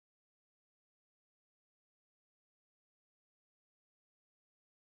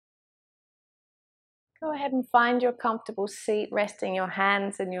Go ahead and find your comfortable seat, resting your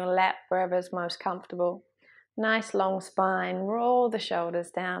hands in your lap wherever is most comfortable. Nice long spine, roll the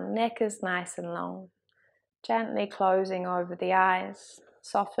shoulders down, neck is nice and long. Gently closing over the eyes,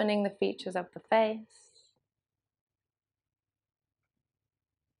 softening the features of the face.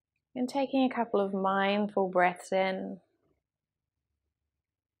 And taking a couple of mindful breaths in,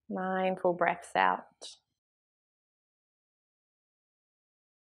 mindful breaths out.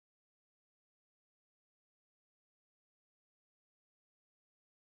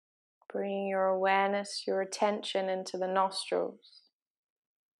 Bring your awareness, your attention into the nostrils.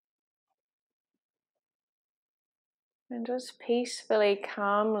 And just peacefully,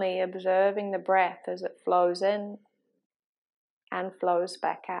 calmly observing the breath as it flows in and flows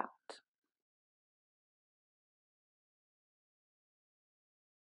back out.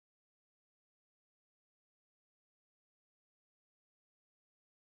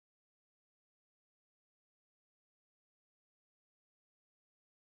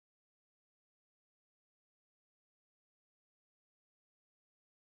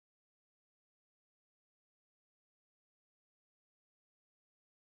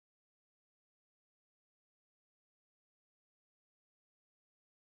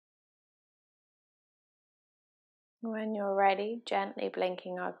 When you're ready, gently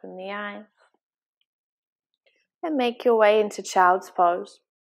blinking open the eyes. And make your way into child's pose.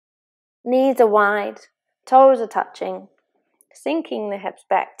 Knees are wide, toes are touching, sinking the hips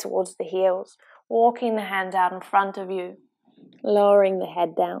back towards the heels, walking the hands out in front of you, lowering the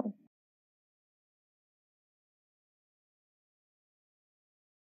head down.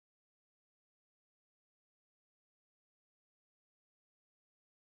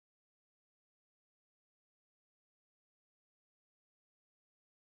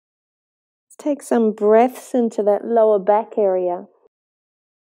 Take some breaths into that lower back area.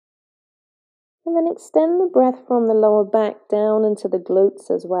 And then extend the breath from the lower back down into the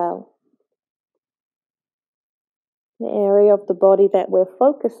glutes as well. The area of the body that we're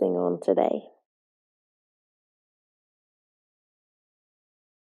focusing on today.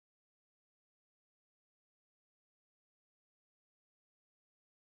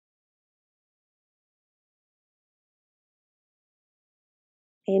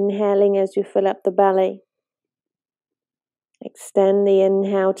 Inhaling as you fill up the belly. Extend the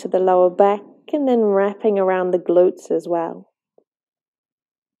inhale to the lower back and then wrapping around the glutes as well.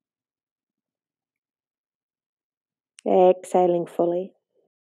 Exhaling fully.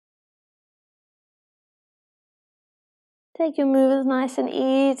 Take your movements nice and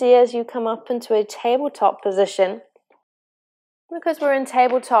easy as you come up into a tabletop position. Because we're in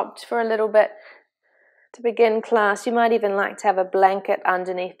tabletop for a little bit to begin class, you might even like to have a blanket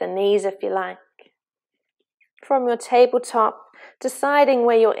underneath the knees if you like. From your tabletop, deciding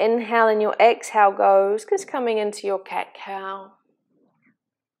where your inhale and your exhale goes, just coming into your cat-cow.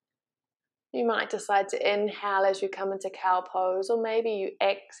 You might decide to inhale as you come into cow pose, or maybe you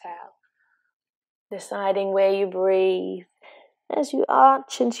exhale. Deciding where you breathe as you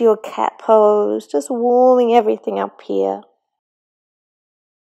arch into your cat pose, just warming everything up here.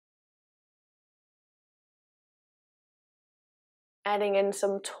 Adding in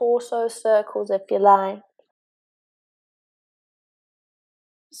some torso circles if you like.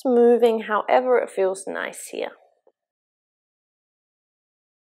 Just moving however it feels nice here.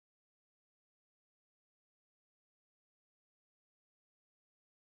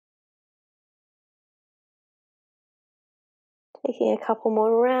 Taking a couple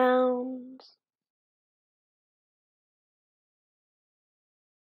more rounds.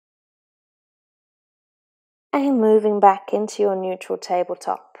 And moving back into your neutral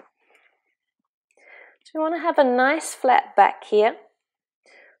tabletop. So you want to have a nice flat back here.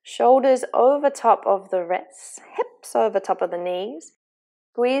 Shoulders over top of the wrists, hips over top of the knees.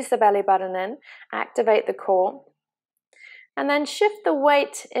 Squeeze the belly button in, activate the core. And then shift the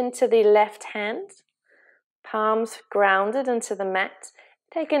weight into the left hand. Palms grounded into the mat.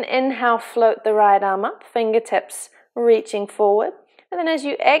 Take an inhale, float the right arm up, fingertips reaching forward. And then as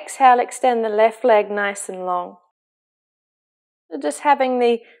you exhale, extend the left leg nice and long. So just having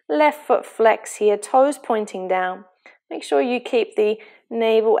the left foot flex here, toes pointing down. Make sure you keep the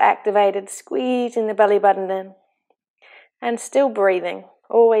navel activated, squeezing the belly button in. And still breathing,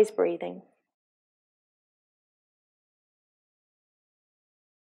 always breathing.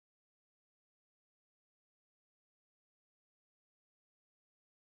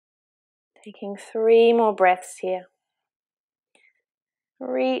 Taking 3 more breaths here.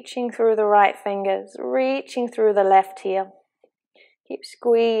 Reaching through the right fingers, reaching through the left heel. Keep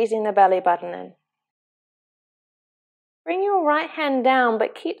squeezing the belly button in. Bring your right hand down,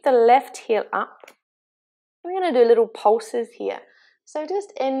 but keep the left heel up. We're going to do little pulses here. So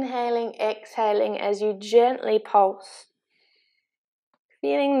just inhaling, exhaling as you gently pulse.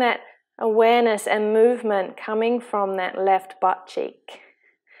 Feeling that awareness and movement coming from that left butt cheek.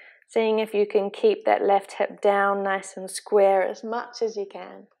 Seeing if you can keep that left hip down nice and square as much as you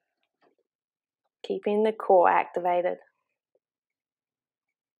can. Keeping the core activated.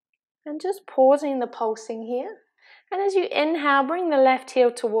 And just pausing the pulsing here. And as you inhale, bring the left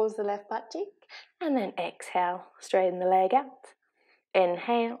heel towards the left butt cheek. And then exhale, straighten the leg out.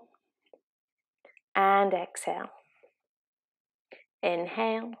 Inhale. And exhale.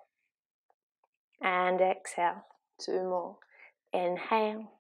 Inhale. And exhale. 2 more.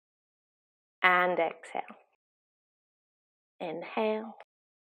 Inhale. And exhale. Inhale.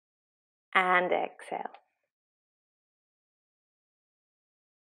 And exhale.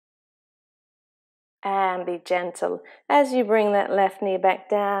 And be gentle as you bring that left knee back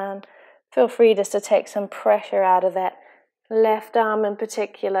down. Feel free just to take some pressure out of that left arm in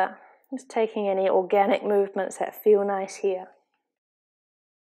particular. Just taking any organic movements that feel nice here.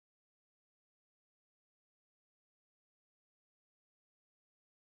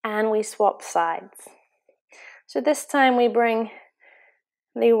 And we swap sides. So this time we bring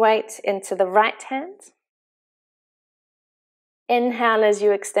the weight into the right hand. Inhale as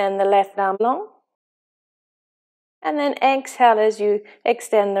you extend the left arm long. And then exhale as you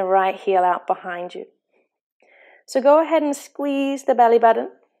extend the right heel out behind you. So go ahead and squeeze the belly button.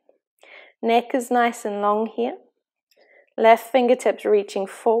 Neck is nice and long here. Left fingertips reaching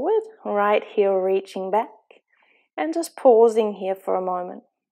forward, right heel reaching back. And just pausing here for a moment.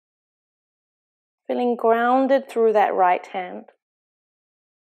 Feeling grounded through that right hand.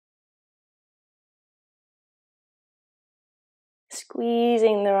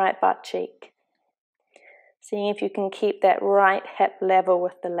 Squeezing the right butt cheek. Seeing if you can keep that right hip level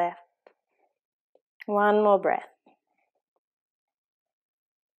with the left. One more breath.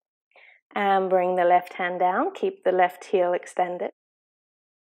 And bring the left hand down. Keep the left heel extended.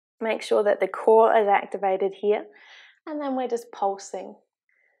 Make sure that the core is activated here. And then we're just pulsing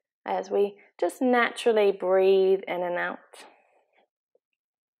as we just naturally breathe in and out.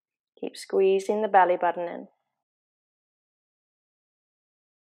 Keep squeezing the belly button in.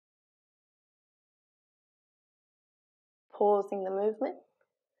 Pausing the movement.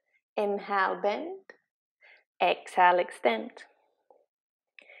 Inhale, bend. Exhale, extend.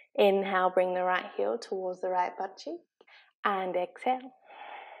 Inhale, bring the right heel towards the right butt cheek. And exhale.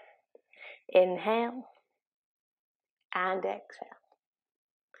 Inhale. And exhale.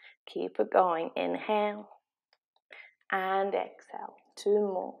 Keep it going. Inhale. And exhale. 2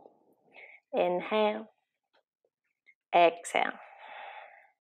 more. Inhale. Exhale.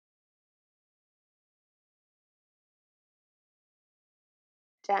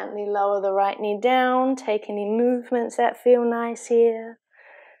 Gently lower the right knee down. Take any movements that feel nice here.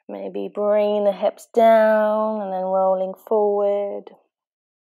 Maybe bringing the hips down and then rolling forward.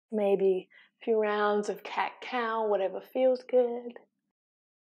 Maybe a few rounds of cat-cow, whatever feels good.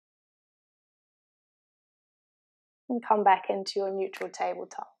 And come back into your neutral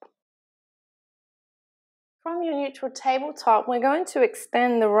tabletop. From your neutral tabletop, we're going to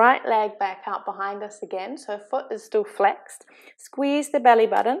extend the right leg back out behind us again. So foot is still flexed. Squeeze the belly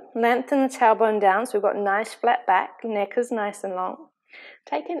button, lengthen the tailbone down so we've got a nice flat back, neck is nice and long.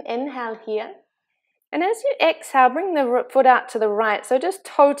 Take an inhale here. And as you exhale, bring the foot out to the right. So just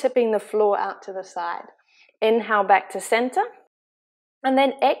toe tipping the floor out to the side. Inhale back to center. And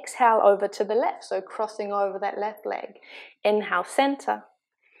then exhale over to the left. So crossing over that left leg. Inhale center.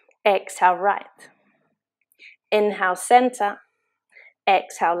 Exhale right. Inhale center,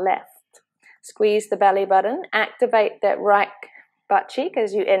 exhale left. Squeeze the belly button, activate that right butt cheek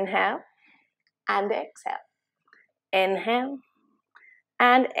as you inhale and exhale. Inhale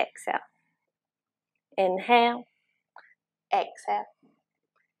and exhale. Inhale, exhale.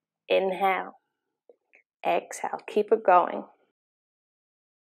 Inhale, exhale. Keep it going.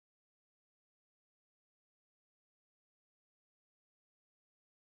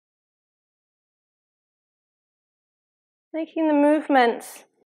 Making the movements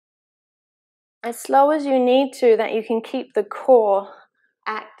as slow as you need to, that you can keep the core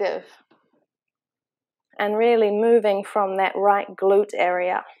active and really moving from that right glute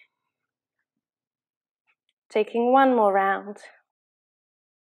area. Taking one more round.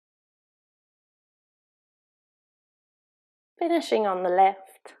 Finishing on the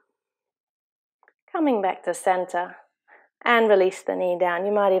left. Coming back to center. And release the knee down.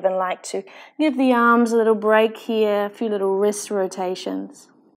 You might even like to give the arms a little break here, a few little wrist rotations.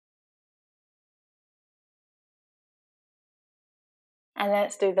 And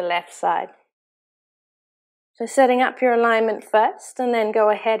let's do the left side. So setting up your alignment first, and then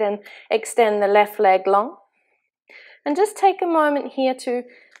go ahead and extend the left leg long. And just take a moment here to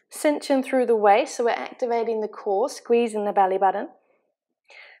cinch in through the waist, so we're activating the core, squeezing the belly button.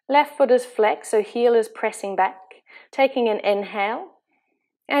 Left foot is flexed, so heel is pressing back. Taking an inhale.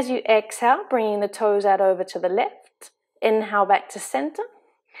 As you exhale, bringing the toes out over to the left. Inhale back to center.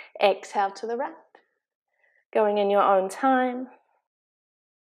 Exhale to the right. Going in your own time.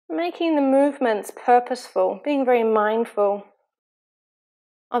 Making the movements purposeful, being very mindful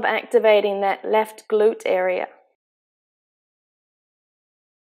of activating that left glute area.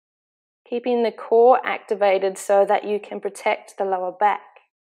 Keeping the core activated so that you can protect the lower back.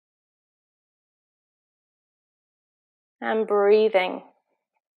 And breathing.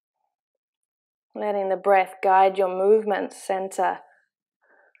 Letting the breath guide your movements, center,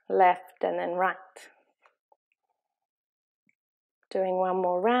 left, and then right. Doing one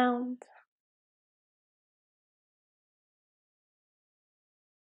more round.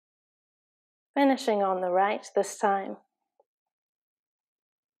 Finishing on the right this time.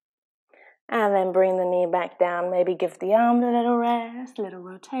 And then bring the knee back down. Maybe give the arm a little rest, a little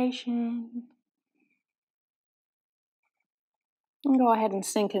rotation. And go ahead and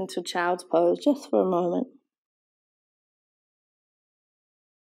sink into child's pose just for a moment.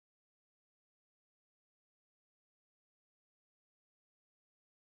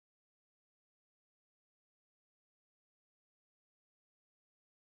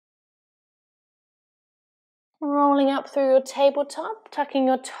 Rolling up through your tabletop, tucking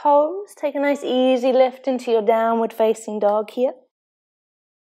your toes. Take a nice easy lift into your downward facing dog here.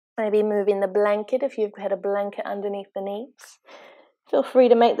 Maybe moving the blanket if you've had a blanket underneath the knees. Feel free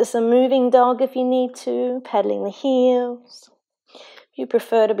to make this a moving dog if you need to, pedaling the heels. If you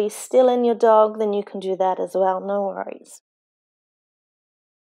prefer to be still in your dog, then you can do that as well, no worries.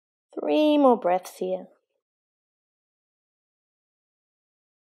 3 more breaths here.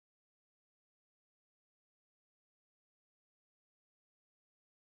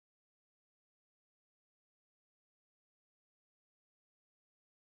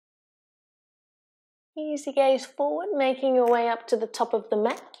 Easy gaze forward, making your way up to the top of the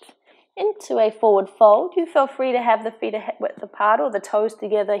mat, into a forward fold. You feel free to have the feet a hip width apart or the toes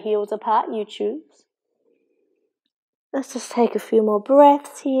together, heels apart, you choose. Let's just take a few more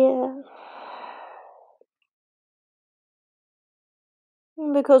breaths here.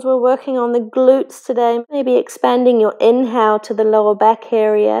 And because we're working on the glutes today, maybe expanding your inhale to the lower back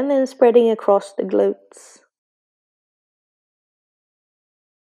area and then spreading across the glutes.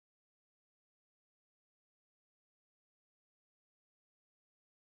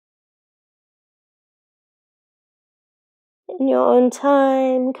 In your own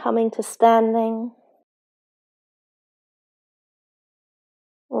time, coming to standing.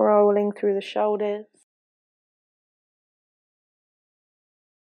 Rolling through the shoulders.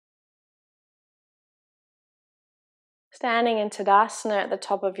 Standing in Tadasana at the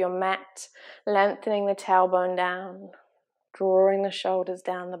top of your mat, lengthening the tailbone down, drawing the shoulders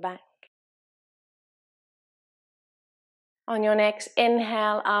down the back. On your next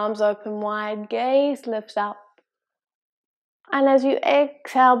inhale, arms open wide, gaze lifts up. And as you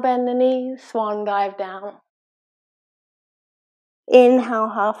exhale, bend the knees, swan dive down. Inhale,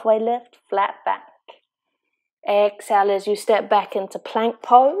 halfway lift, flat back. Exhale as you step back into plank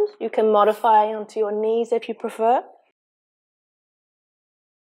pose. You can modify onto your knees if you prefer.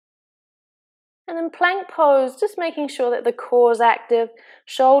 And in plank pose, just making sure that the core is active,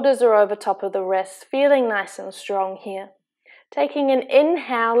 shoulders are over top of the wrists, feeling nice and strong here. Taking an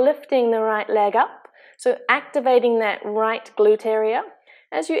inhale, lifting the right leg up. So activating that right glute area.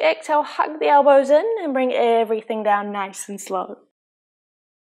 As you exhale, hug the elbows in and bring everything down nice and slow.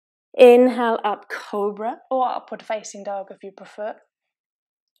 Inhale up, cobra, or upward facing dog if you prefer.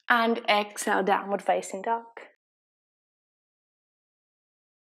 And exhale, downward facing dog.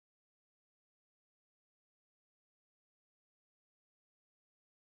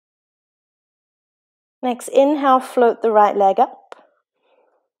 Next, inhale, float the right leg up.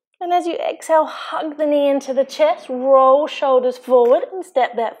 And as you exhale, hug the knee into the chest, roll shoulders forward and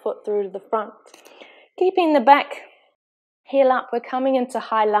step that foot through to the front. Keeping the back heel up, we're coming into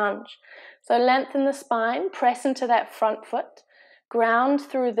high lunge. So lengthen the spine, press into that front foot, ground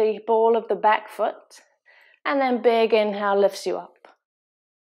through the ball of the back foot, and then big inhale lifts you up.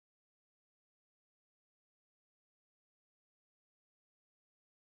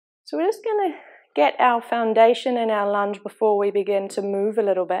 So we're just going to get our foundation in our lunge before we begin to move a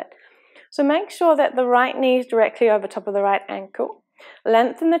little bit. So make sure that the right knee is directly over top of the right ankle.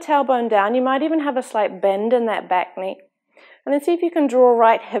 Lengthen the tailbone down. You might even have a slight bend in that back knee. And then see if you can draw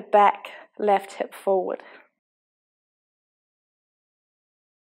right hip back, left hip forward.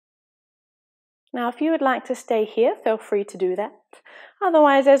 Now, if you would like to stay here, feel free to do that.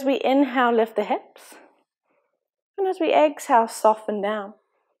 Otherwise, as we inhale, lift the hips. And as we exhale, soften down.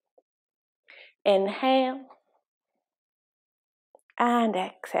 Inhale. And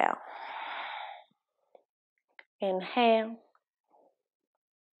exhale. Inhale.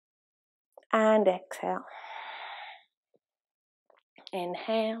 And exhale.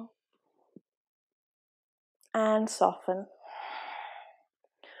 Inhale. And soften.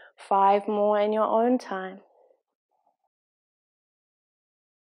 5 more in your own time.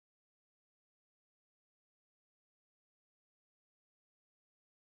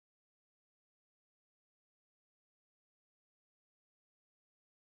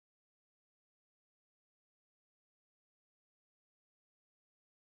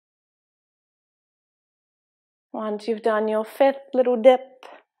 Once you've done your 5th little dip,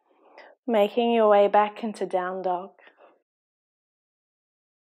 making your way back into down dog.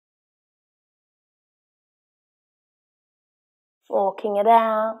 Walking it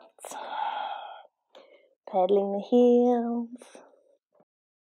out, pedaling the heels.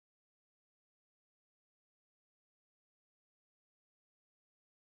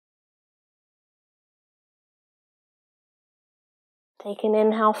 Take an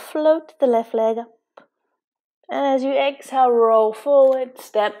inhale, float the left leg up. And as you exhale, roll forward,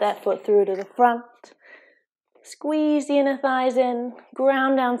 step that foot through to the front. Squeeze the inner thighs in,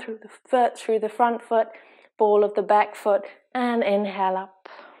 ground down through the front foot, ball of the back foot, and inhale up.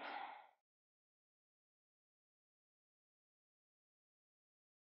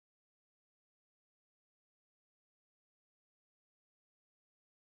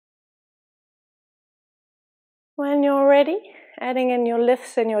 When you're ready, adding in your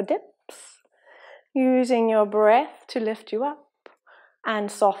lifts and your dips, using your breath to lift you up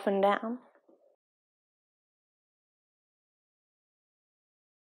and soften down.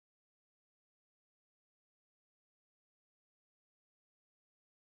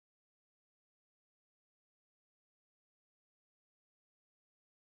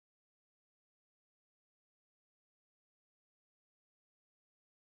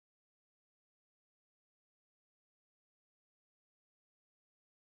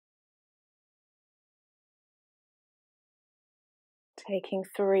 Taking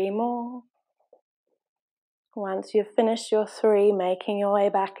 3 more. Once you've finished your 3, making your way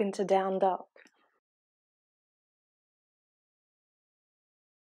back into down dog.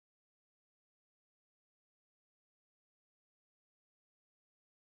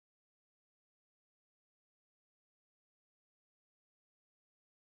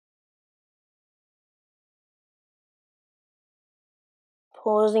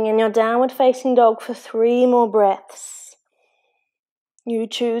 Pausing in your downward facing dog for 3 more breaths. You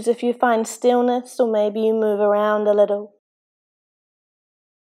choose if you find stillness or maybe you move around a little.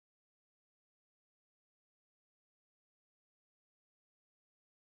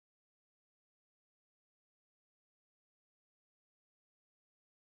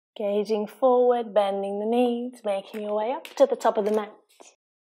 Gazing forward, bending the knees, making your way up to the top of the mat.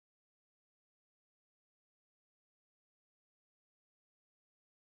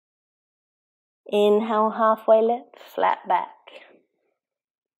 Inhale, halfway lift, flat back.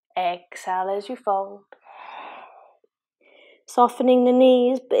 Exhale as you fold. Softening the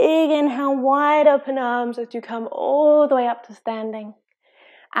knees, big inhale, wide open arms as you come all the way up to standing.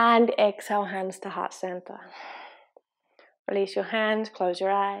 And exhale, hands to heart center. Release your hands, close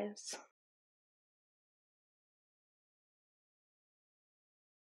your eyes.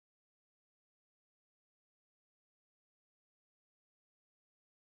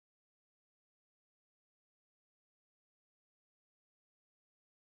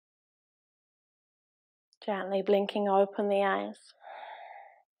 Gently blinking open the eyes.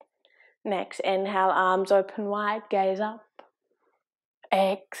 Next, inhale, arms open wide, gaze up.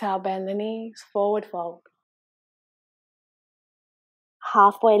 Exhale, bend the knees, forward fold.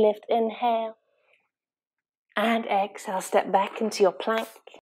 Halfway lift, inhale. And exhale, step back into your plank.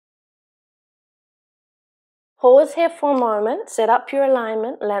 Pause here for a moment, set up your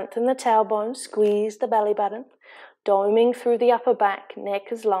alignment, lengthen the tailbone, squeeze the belly button, doming through the upper back,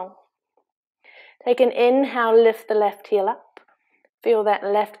 neck is long. Take an inhale, lift the left heel up. Feel that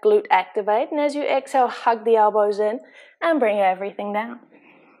left glute activate, and as you exhale, hug the elbows in and bring everything down.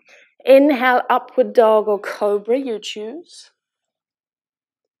 Inhale, upward dog or cobra, you choose.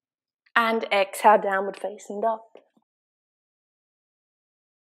 And exhale, downward facing dog.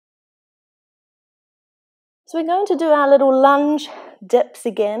 So we're going to do our little lunge dips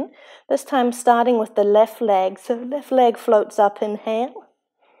again, this time starting with the left leg. So left leg floats up, inhale.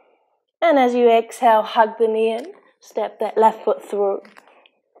 And as you exhale, hug the knee in, step that left foot through.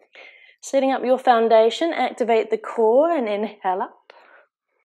 Setting up your foundation, activate the core and inhale up.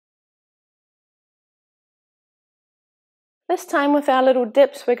 This time with our little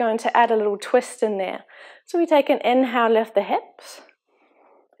dips, we're going to add a little twist in there. So we take an inhale, lift the hips.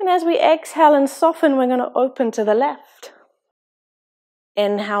 And as we exhale and soften, we're going to open to the left.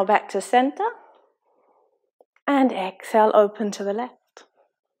 Inhale back to center. And exhale, open to the left.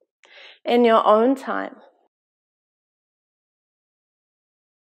 In your own time.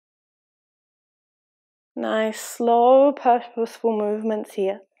 Nice, slow, purposeful movements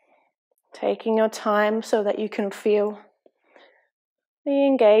here. Taking your time so that you can feel the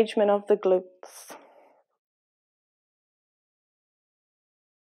engagement of the glutes.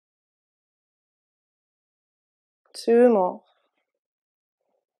 Two more.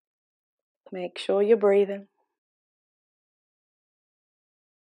 Make sure you're breathing.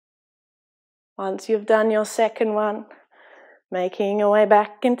 Once you've done your second one, making your way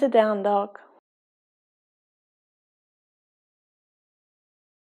back into down dog.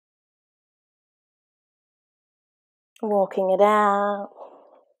 Walking it out.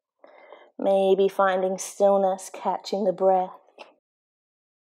 Maybe finding stillness, catching the breath.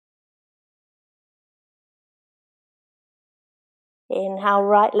 Inhale,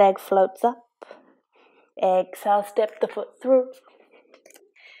 right leg floats up. Exhale, step the foot through.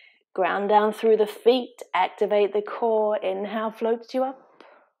 Ground down through the feet, activate the core. Inhale, floats you up.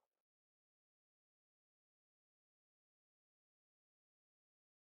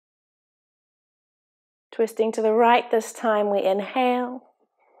 Twisting to the right this time, we inhale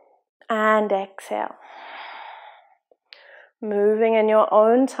and exhale. Moving in your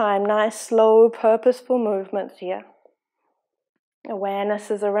own time, nice, slow, purposeful movements here.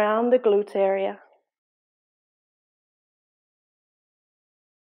 Awareness is around the glute area.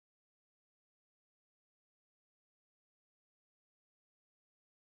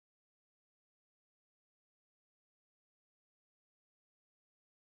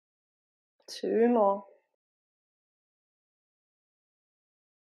 Two more.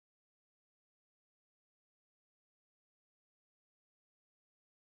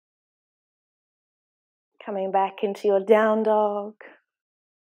 Coming back into your down dog.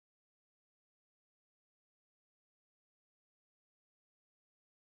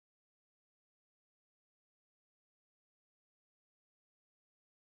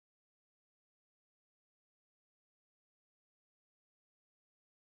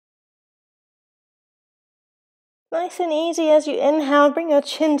 Nice and easy as you inhale, bring your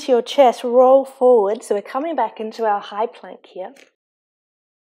chin to your chest, roll forward. So we're coming back into our high plank here.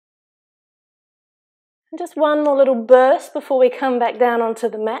 And just one more little burst before we come back down onto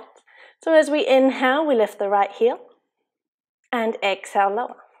the mat. So as we inhale, we lift the right heel. And exhale,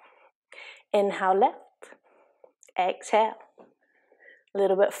 lower. Inhale, left. Exhale. A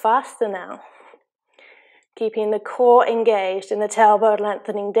little bit faster now. Keeping the core engaged and the tailbone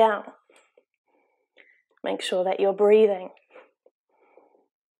lengthening down. Make sure that you're breathing.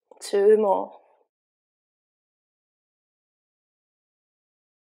 Two more.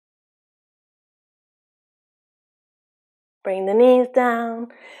 Bring the knees down.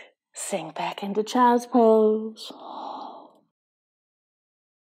 Sink back into child's pose.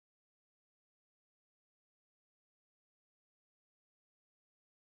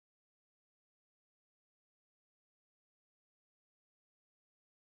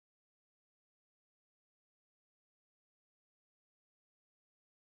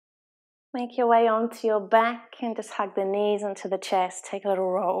 Make your way onto your back and just hug the knees into the chest. Take a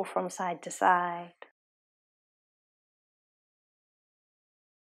little roll from side to side.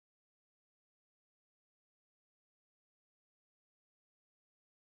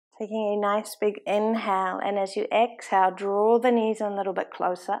 Taking a nice big inhale, and as you exhale, draw the knees in a little bit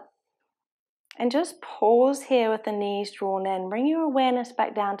closer. And just pause here with the knees drawn in. Bring your awareness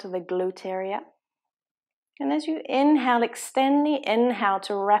back down to the glute area. And as you inhale, extend the inhale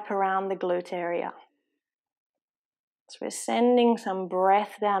to wrap around the glute area. So we're sending some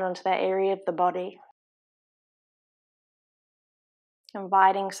breath down into that area of the body.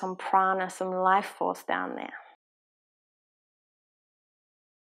 Inviting some prana, some life force down there.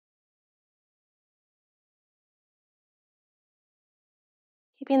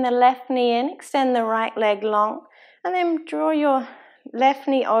 Keeping the left knee in, extend the right leg long, and then draw your left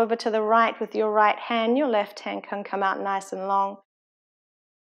knee over to the right with your right hand. Your left hand can come out nice and long.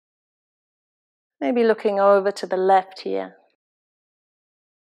 Maybe looking over to the left here.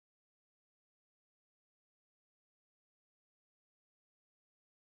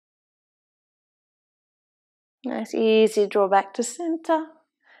 Nice, easy draw back to center.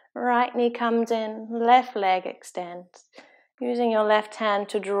 Right knee comes in, left leg extends. Using your left hand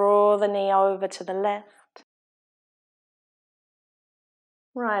to draw the knee over to the left.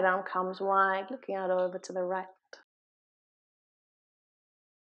 Right arm comes wide, looking out over to the right.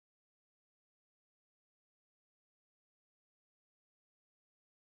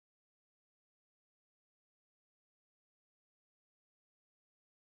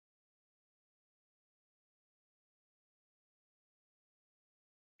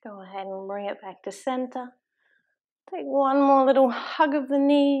 Go ahead and bring it back to center. Take one more little hug of the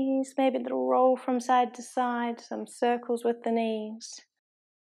knees, maybe a little roll from side to side, some circles with the knees.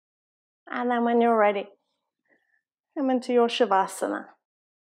 And then when you're ready, come into your Shavasana.